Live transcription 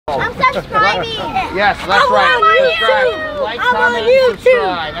subscribing. Yes, that's right. Subscribe. Like, comment, and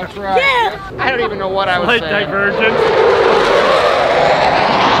subscribe. That's right. Yeah. I don't even know what I was saying. Slight divergence.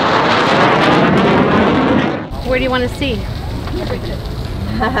 Where do you want to see?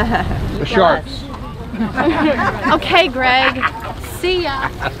 The sharks. Okay, Greg. See ya.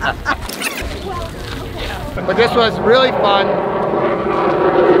 But this was really fun.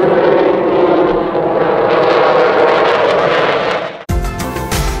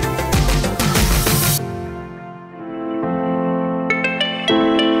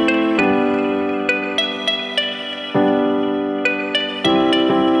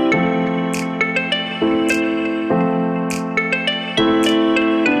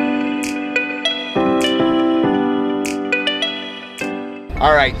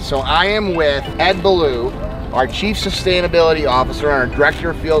 All right, so I am with Ed Ballou, our Chief Sustainability Officer and our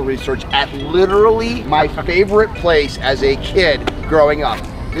Director of Field Research at literally my favorite place as a kid growing up.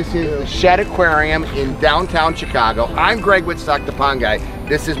 This is the Shedd Aquarium in downtown Chicago. I'm Greg Wittstock, the Pond Guy.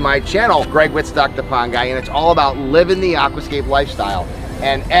 This is my channel, Greg Wittstock, the Pond Guy, and it's all about living the aquascape lifestyle.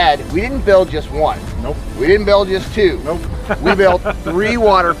 And Ed, we didn't build just one. Nope. We didn't build just two. Nope. We built 3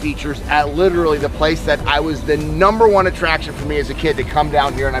 water features at literally the place that I was the #1 attraction for me as a kid to come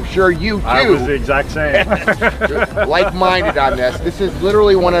down here, and I'm sure you too. I was the exact same. Like-minded on this. This is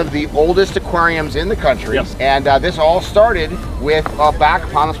literally one of the oldest aquariums in the country. Yep. And this all started with back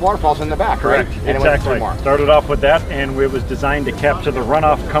upon this waterfalls in the back, Correct. right? And Exactly. Started off with that, and it was designed to capture the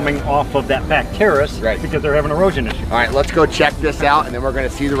runoff coming off of that back terrace, right, because they're having an erosion issue. All right, let's go check this out, and then we're going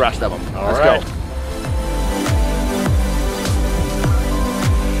to see the rest of them. Let's go.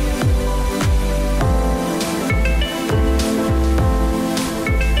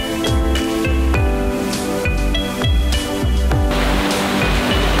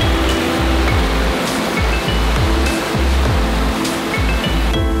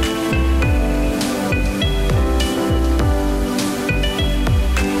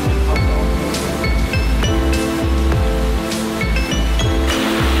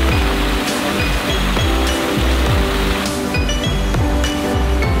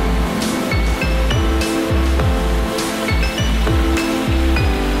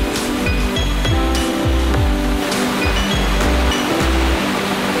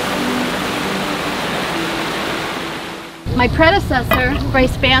 My predecessor,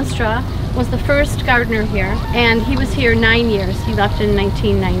 Bryce Banstra, was the first gardener here, and he was here 9 years. He left in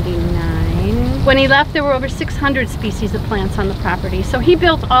 1999. When he left, there were over 600 species of plants on the property. So he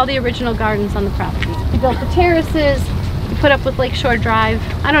built all the original gardens on the property. He built the terraces, he put up with Lakeshore Drive.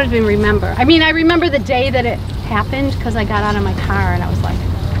 I don't even remember. I mean, I remember the day that it happened because I got out of my car and I was like,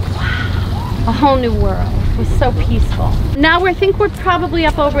 wow, a whole new world. It was so peaceful. Now I think we're probably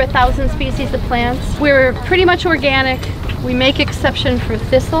up over 1,000 species of plants. We're pretty much organic. We make exception for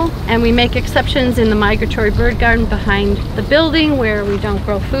thistle, and we make exceptions in the migratory bird garden behind the building where we don't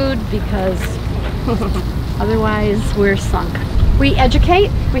grow food because otherwise we're sunk. We educate,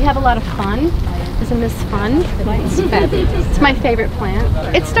 we have a lot of fun. Isn't this fun? It's my favorite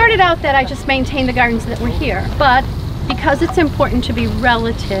plant. It started out that I just maintained the gardens that were here, but because it's important to be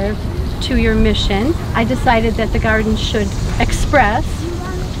relative to your mission, I decided that the gardens should express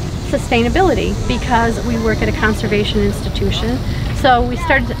sustainability because we work at a conservation institution. So we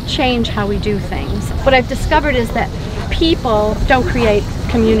started to change how we do things. What I've discovered is that people don't create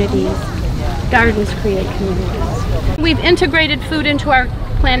communities, gardens create communities. We've integrated food into our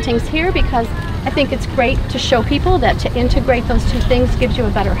plantings here because I think it's great to show people that to integrate those two things gives you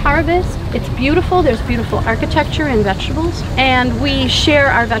a better harvest. It's beautiful, there's beautiful architecture and vegetables, and we share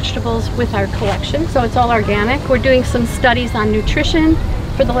our vegetables with our collection, so it's all organic. We're doing some studies on nutrition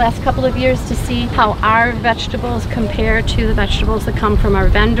for the last couple of years to see how our vegetables compare to the vegetables that come from our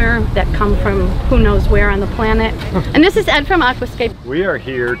vendor, that come from who knows where on the planet. And this is Ed from Aquascape. We are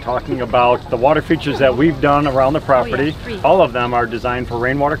here talking about the water features that we've done around the property. Oh, yeah, all of them are designed for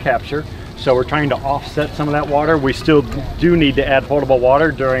rainwater capture. So we're trying to offset some of that water. We still do need to add potable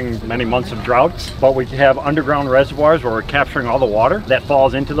water during many months of droughts, but we have underground reservoirs where we're capturing all the water that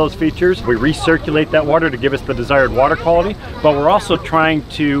falls into those features. We recirculate that water to give us the desired water quality, but we're also trying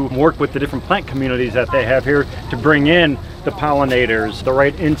to work with the different plant communities that they have here to bring in the pollinators, the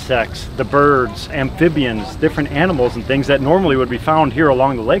right insects, the birds, amphibians, different animals and things that normally would be found here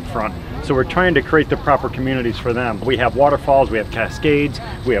along the lakefront. So we're trying to create the proper communities for them. We have waterfalls, we have cascades,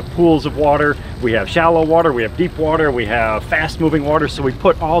 we have pools of water, we have shallow water, we have deep water, we have fast moving water. So we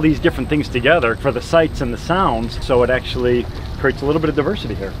put all these different things together for the sights and the sounds, so it actually creates a little bit of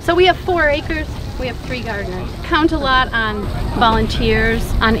diversity here. So we have 4 acres, we have 3 gardeners. Count a lot on volunteers,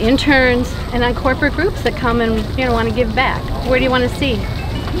 on interns, and on corporate groups that come and want to give back. Where do you want to see?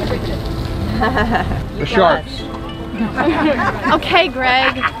 The sharks. Okay,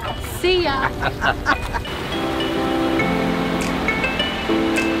 Greg. See ya.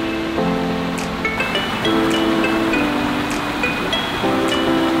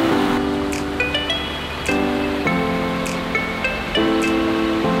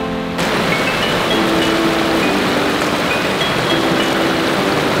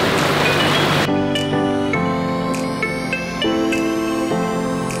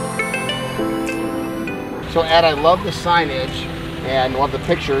 So Ed, I love the signage and love the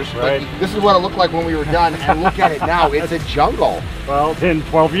pictures, right. but this is what it looked like when we were done, and look at it now, it's a jungle. Well, in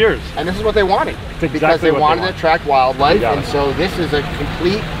 12 years. And this is what they wanted, Exactly because they wanted to attract wildlife, and so this is a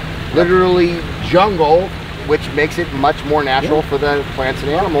complete, literally jungle, which makes it much more natural for the plants and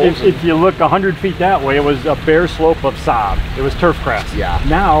animals. If you look 100 feet that way, it was a bare slope of sod. It was turf grass. Yeah.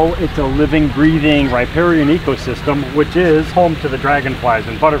 Now it's a living, breathing riparian ecosystem, which is home to the dragonflies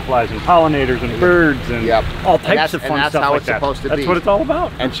and butterflies and pollinators and birds and all types of fun stuff like that. That's what it's all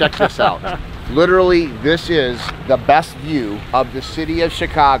about. And check this out. Literally, this is the best view of the city of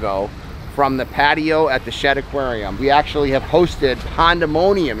Chicago from the patio at the Shedd Aquarium. We actually have hosted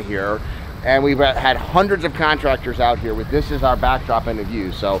Pandemonium here, and we've had hundreds of contractors out here with this as our backdrop and the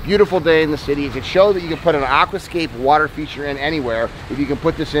view. So beautiful day in the city. It could show that you can put an Aquascape water feature in anywhere if you can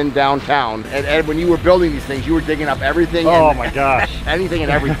put this in downtown. And Ed, when you were building these things, you were digging up everything. Oh my gosh. Anything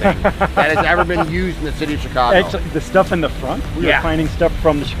and everything that has ever been used in the city of Chicago. Actually, the stuff in the front, we are finding stuff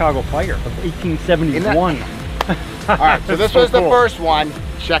from the Chicago fire of 1871. All right, so this was the first one.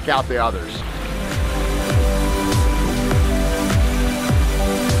 Check out the others.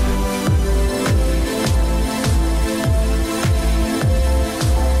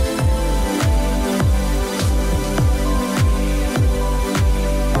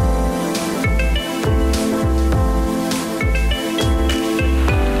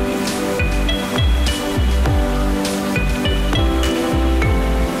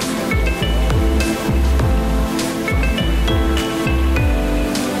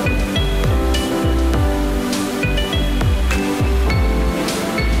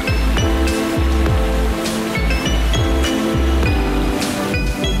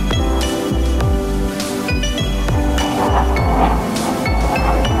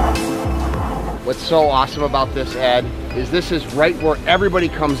 What's so awesome about this, Ed, is this is right where everybody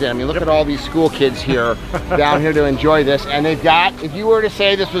comes in. I mean, look at all these school kids here down here to enjoy this. And they've got, if you were to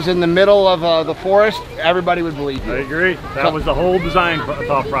say this was in the middle of the forest, everybody would believe you. I agree. That was the whole design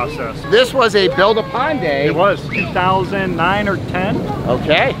thought process. This was a build a pond day. It was 2009 or 10.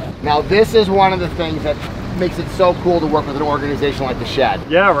 Okay. Now this is one of the things that makes it so cool to work with an organization like the Shedd.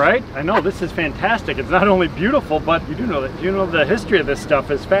 Yeah, right? I know, this is fantastic. It's not only beautiful, but you do know that, you know, the history of this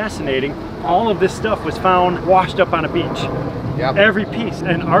stuff is fascinating. All of this stuff was found washed up on a beach. Yep. Every piece.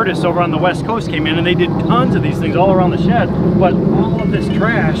 And artists over on the West Coast came in and they did tons of these things all around the Shedd. But all of this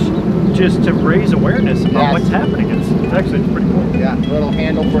trash just to raise awareness about what's happening. It's actually pretty cool. Yeah, little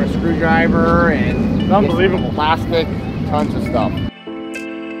handle for a screwdriver and unbelievable plastic, tons of stuff.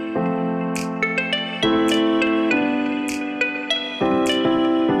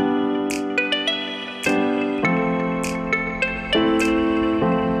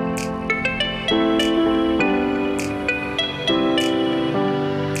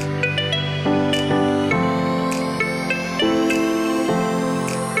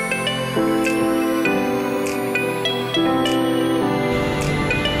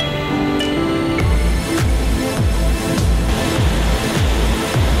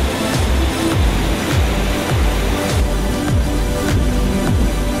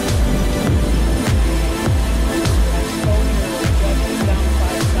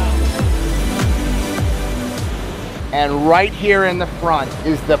 And right here in the front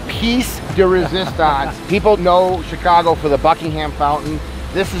is the piece de resistance. People know Chicago for the Buckingham Fountain.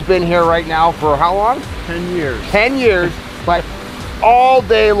 This has been here right now for how long? 10 years. 10 years, but all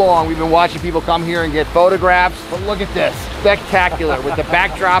day long we've been watching people come here and get photographs. But look at this, spectacular with the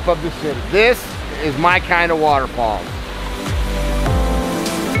backdrop of the city. This is my kind of waterfalls.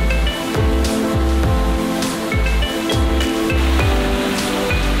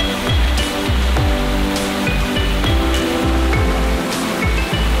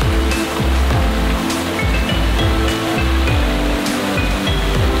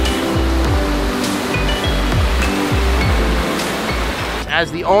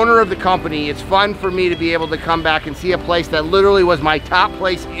 As the owner of the company, it's fun for me to be able to come back and see a place that literally was my top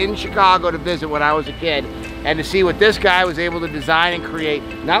place in Chicago to visit when I was a kid, and to see what this guy was able to design and create,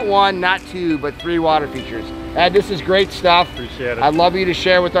 not one, not two, but 3 water features. Ed, this is great stuff. Appreciate it. I'd love you to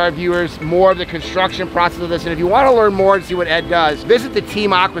share with our viewers more of the construction process of this. And if you want to learn more and see what Ed does, visit the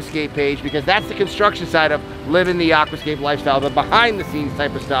Team Aquascape page, because that's the construction side of living the Aquascape lifestyle, the behind the scenes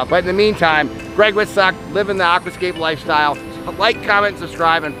type of stuff. But in the meantime, Greg Wittstock, living the Aquascape lifestyle. Like, comment,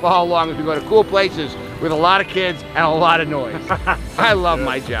 subscribe, and follow along as we go to cool places with a lot of kids and a lot of noise. I love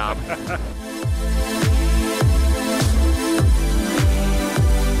my job.